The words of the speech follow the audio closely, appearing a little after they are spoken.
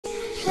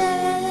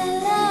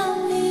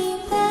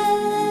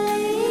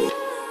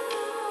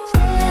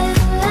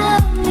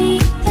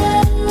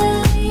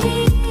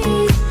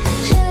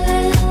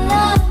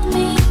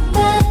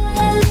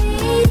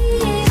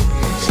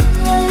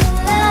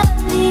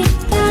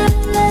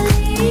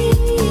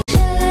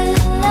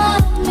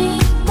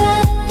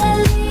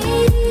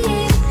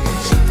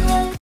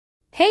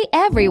Hey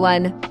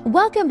everyone,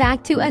 welcome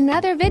back to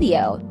another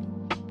video.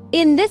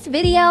 In this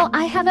video,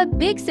 I have a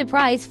big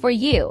surprise for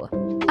you.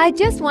 I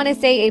just want to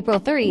say April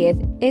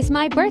 30th is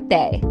my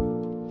birthday.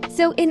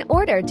 So in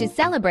order to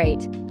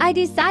celebrate, I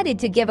decided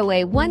to give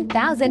away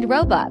 1,000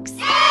 Robux.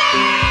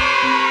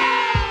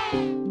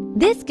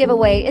 This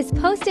giveaway is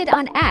posted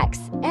on X,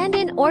 and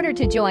in order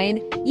to join,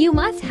 you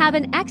must have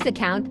an X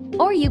account,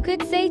 or you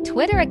could say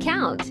Twitter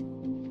account.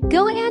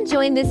 Go and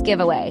join this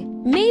giveaway.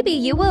 Maybe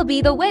you will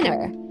be the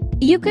winner.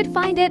 You could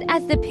find it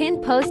as the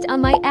pinned post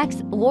on my X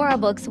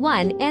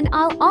LauraRBLX1, and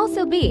I'll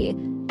also be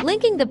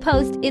linking the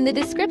post in the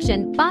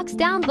description box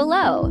down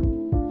below.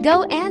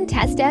 Go and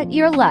test out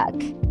your luck.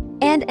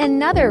 And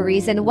another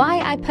reason why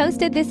I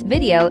posted this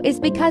video is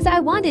because I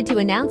wanted to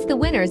announce the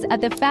winners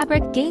of the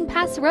Fabric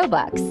gamepass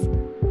Robux.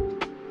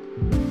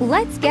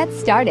 Let's get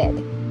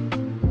started.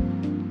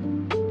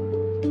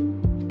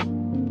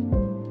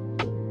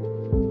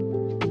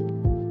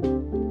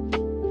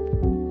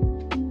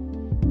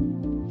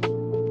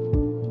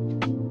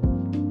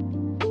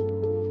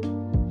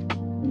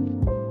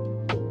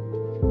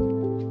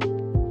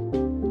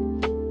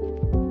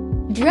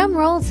 Drum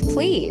rolls,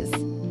 please.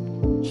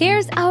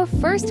 Here's our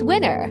first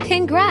winner.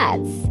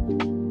 Congrats!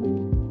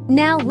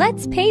 Now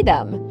let's pay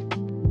them.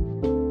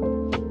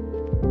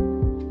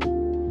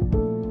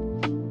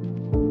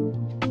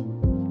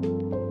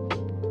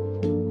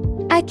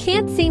 I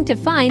can't seem to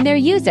find their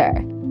user.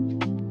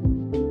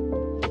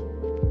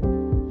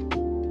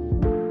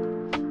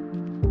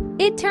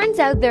 It turns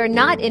out they're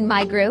not in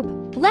my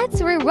group.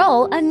 Let's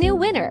re-roll a new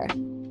winner.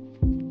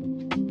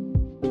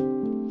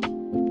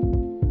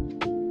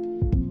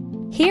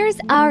 Here's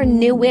our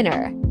new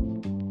winner.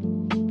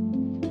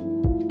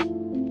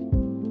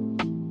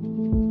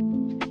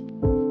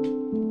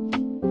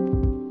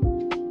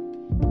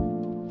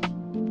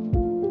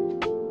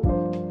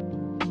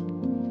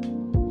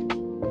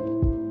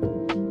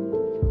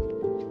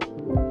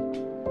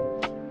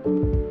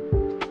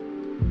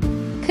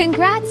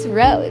 Congrats,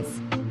 Rose.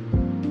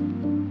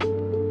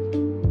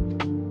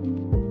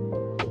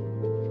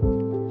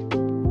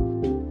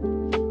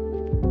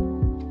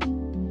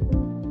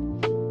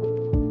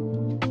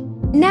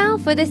 Now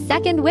for the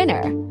second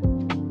winner.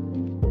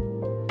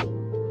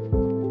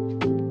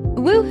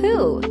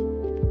 Woohoo!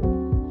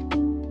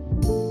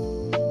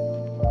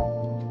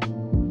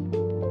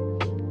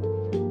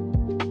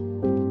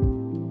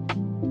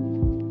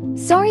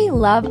 Sorry,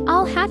 love,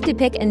 I'll have to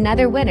pick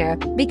another winner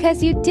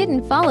because you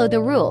didn't follow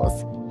the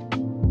rules.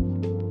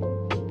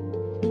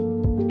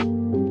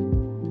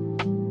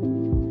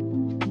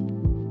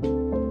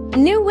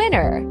 New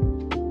winner.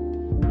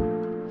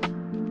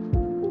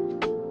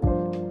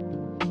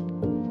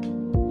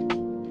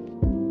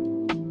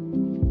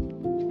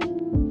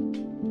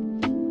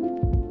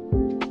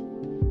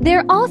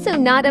 They're also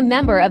not a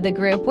member of the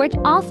group, which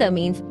also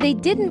means they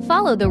didn't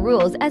follow the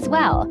rules as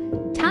well.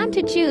 Time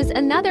to choose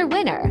another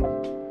winner.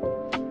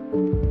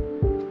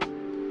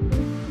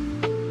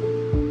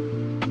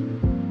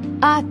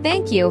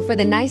 Thank you for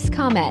the nice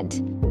comment.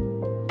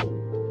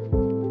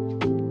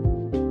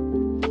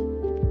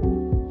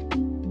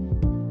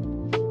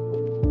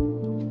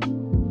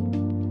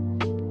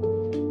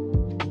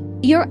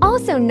 You're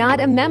also not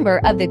a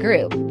member of the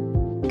group.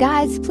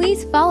 Guys,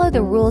 please follow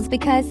the rules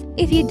because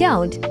if you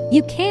don't,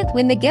 you can't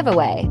win the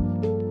giveaway.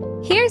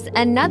 Here's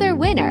another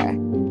winner.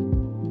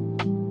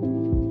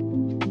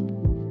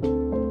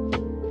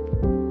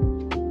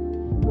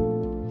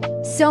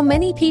 So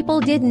many people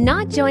did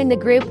not join the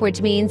group,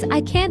 which means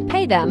I can't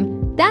pay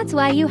them. That's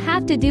why you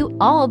have to do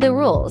all the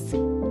rules.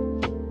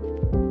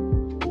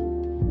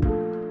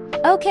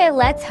 Okay,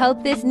 let's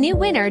hope this new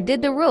winner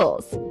did the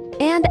rules.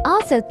 And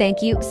also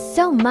thank you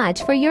so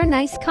much for your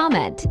nice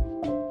comment.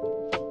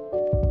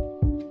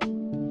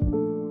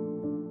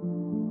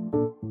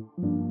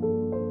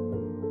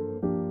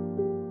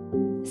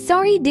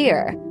 Sorry,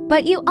 dear,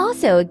 but you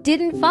also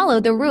didn't follow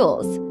the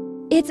rules.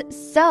 It's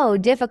so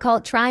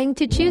difficult trying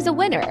to choose a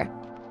winner.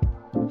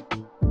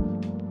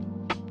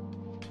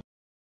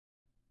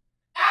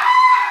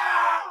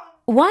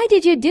 Why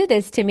did you do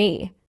this to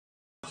me?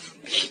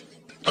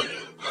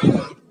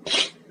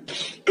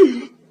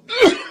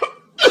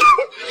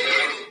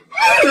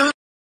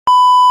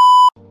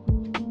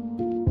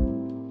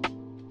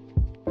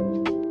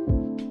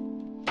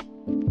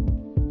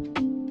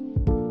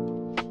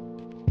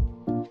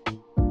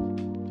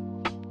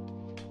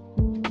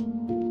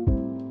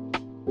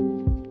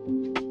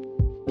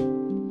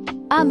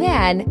 Oh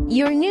man,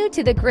 you're new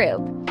to the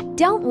group.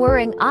 Don't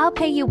worry, I'll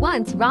pay you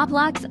once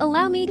Roblox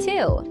allow me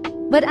to.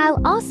 But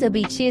I'll also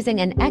be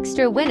choosing an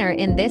extra winner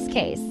in this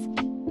case.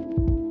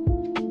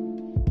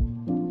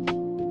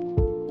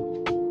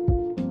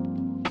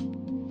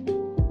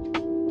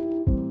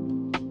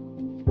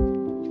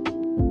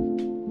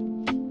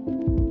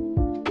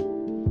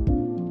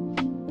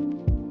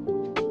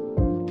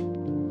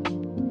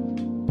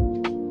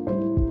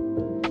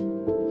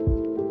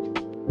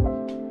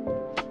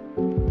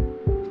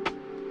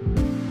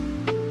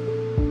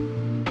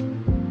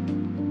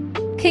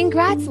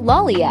 Congrats,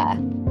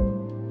 Lolia!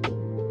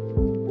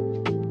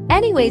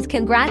 Anyways,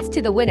 congrats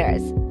to the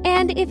winners.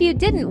 And if you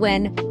didn't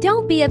win,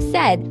 don't be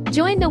upset.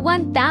 Join the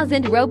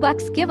 1000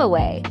 Robux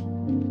giveaway.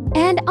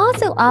 And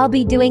also, I'll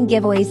be doing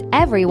giveaways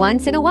every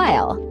once in a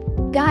while.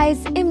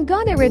 Guys, I'm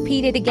gonna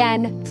repeat it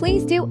again.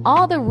 Please do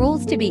all the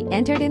rules to be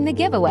entered in the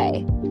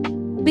giveaway.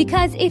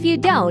 Because if you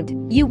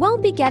don't, you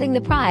won't be getting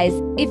the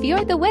prize if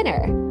you're the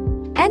winner.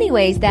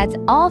 Anyways, that's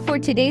all for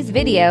today's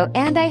video,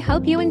 and I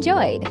hope you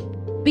enjoyed.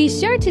 Be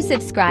sure to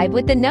subscribe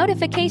with the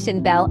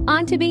notification bell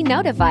on to be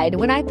notified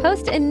when I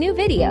post a new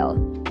video.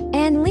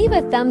 And leave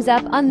a thumbs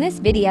up on this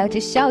video to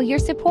show your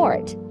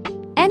support.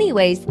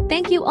 Anyways,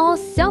 thank you all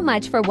so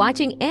much for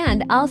watching,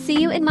 and I'll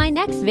see you in my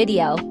next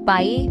video.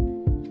 Bye!